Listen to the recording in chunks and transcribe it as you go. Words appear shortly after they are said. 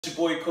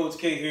your boy Coach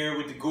K here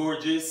with the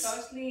Gorgeous.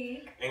 Coach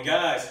Lee. And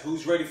guys,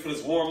 who's ready for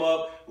this warm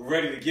up? We're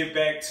ready to get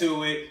back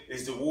to it.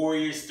 It's the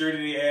Warriorz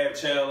 30-day ab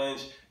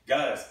challenge.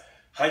 Guys,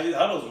 how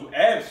those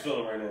abs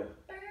feeling right now?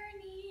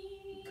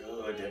 Burning.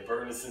 Good, that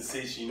burning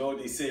sensation. You know what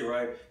they say,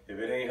 right? If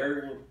it ain't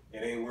hurting,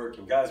 it ain't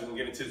working. Guys, we're gonna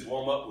get into this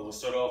warm up. We're gonna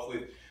start off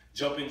with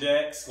jumping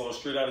jacks, going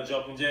straight out of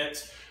jumping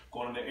jacks,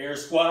 going into air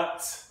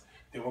squats.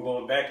 Then we're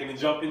going back into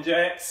jumping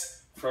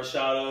jacks, fresh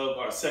out of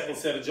our second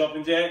set of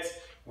jumping jacks.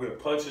 We have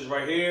punches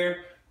right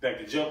here, back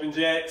to jumping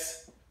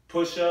jacks,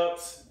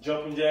 push-ups,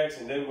 jumping jacks,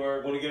 and then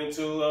we're going to get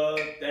into the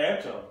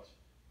ab challenge.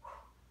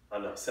 I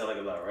know, sound like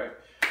a lot, right?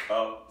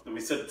 Let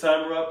me set the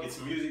timer up, get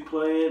some music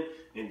playing,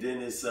 and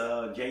then it's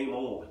game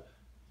on.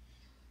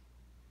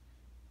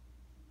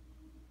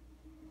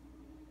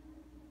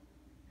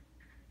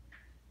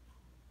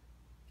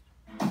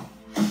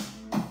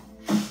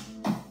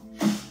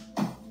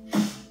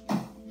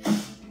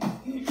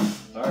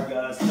 All right,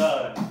 guys,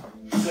 9,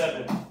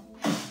 7,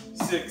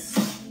 6,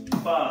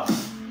 5,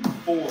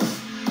 4,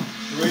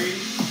 3,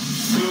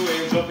 2,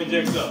 and jumping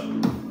jacks up.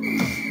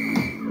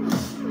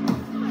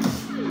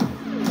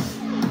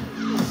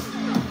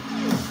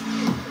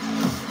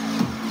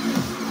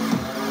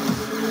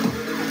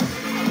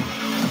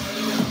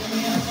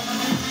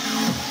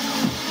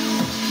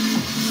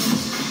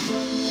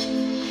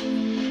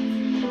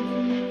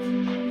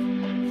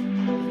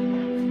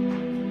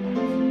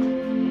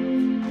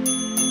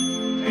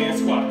 And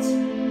squats.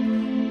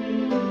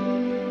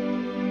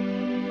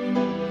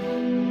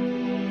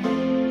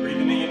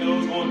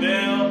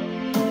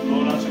 Down,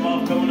 blowing out your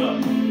mouth, coming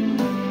up.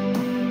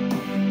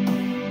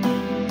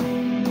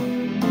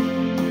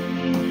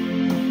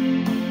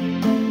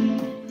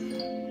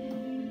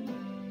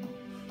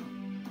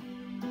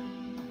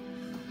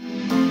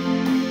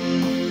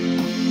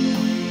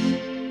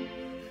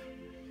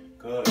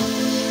 Good.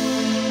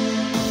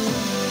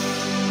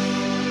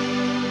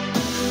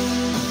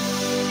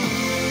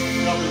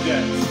 Jumping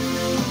jacks.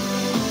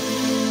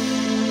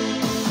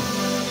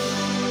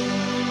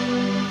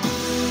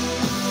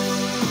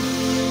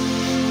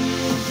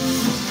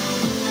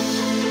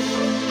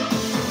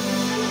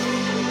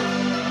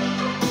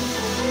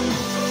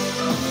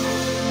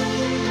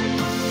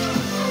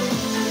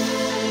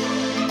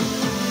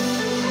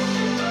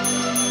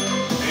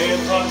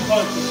 And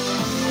punches.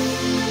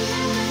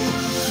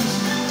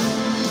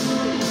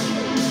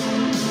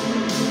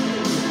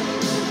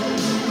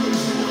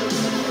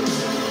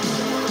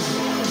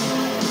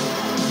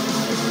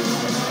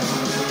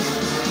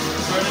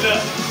 Turn it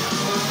up.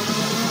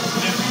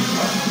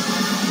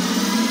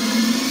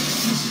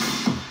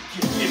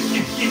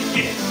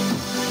 Get.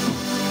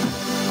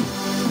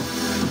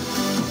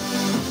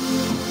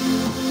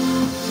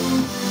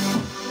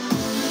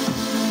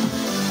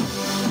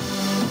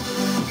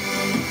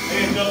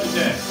 And jumping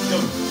jacks. Go.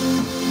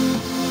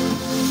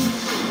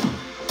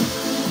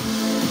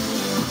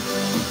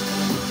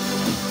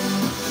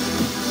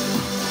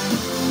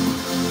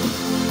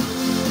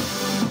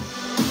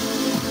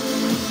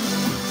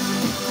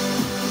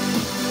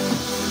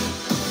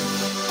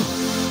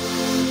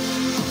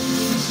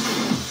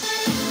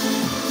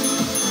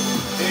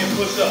 And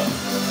push up.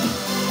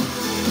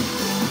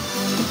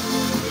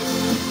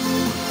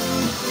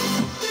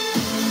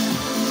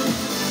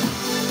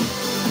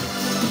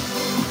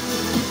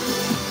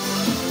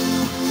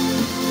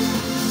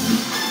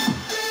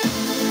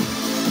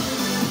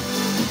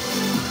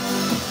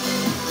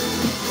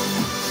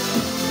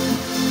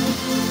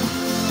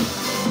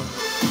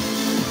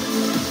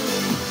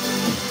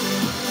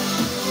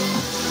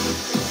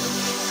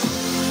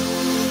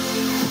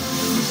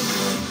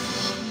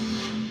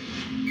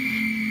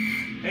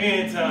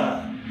 And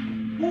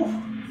time. Whew.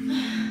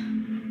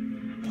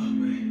 Oh,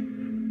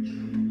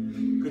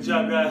 man. Good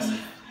job, guys.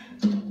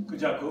 Good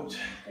job, Coach.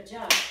 Good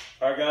job.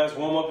 All right, guys,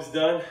 warm up is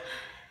done.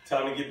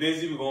 Time to get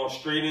busy. We're going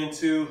straight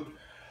into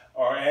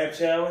our ab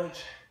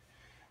challenge.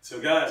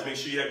 So, guys, make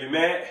sure you have your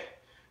mat,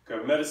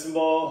 grab a medicine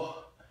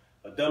ball,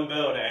 a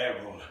dumbbell, and an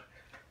ab roller.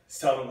 It's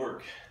time to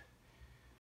work.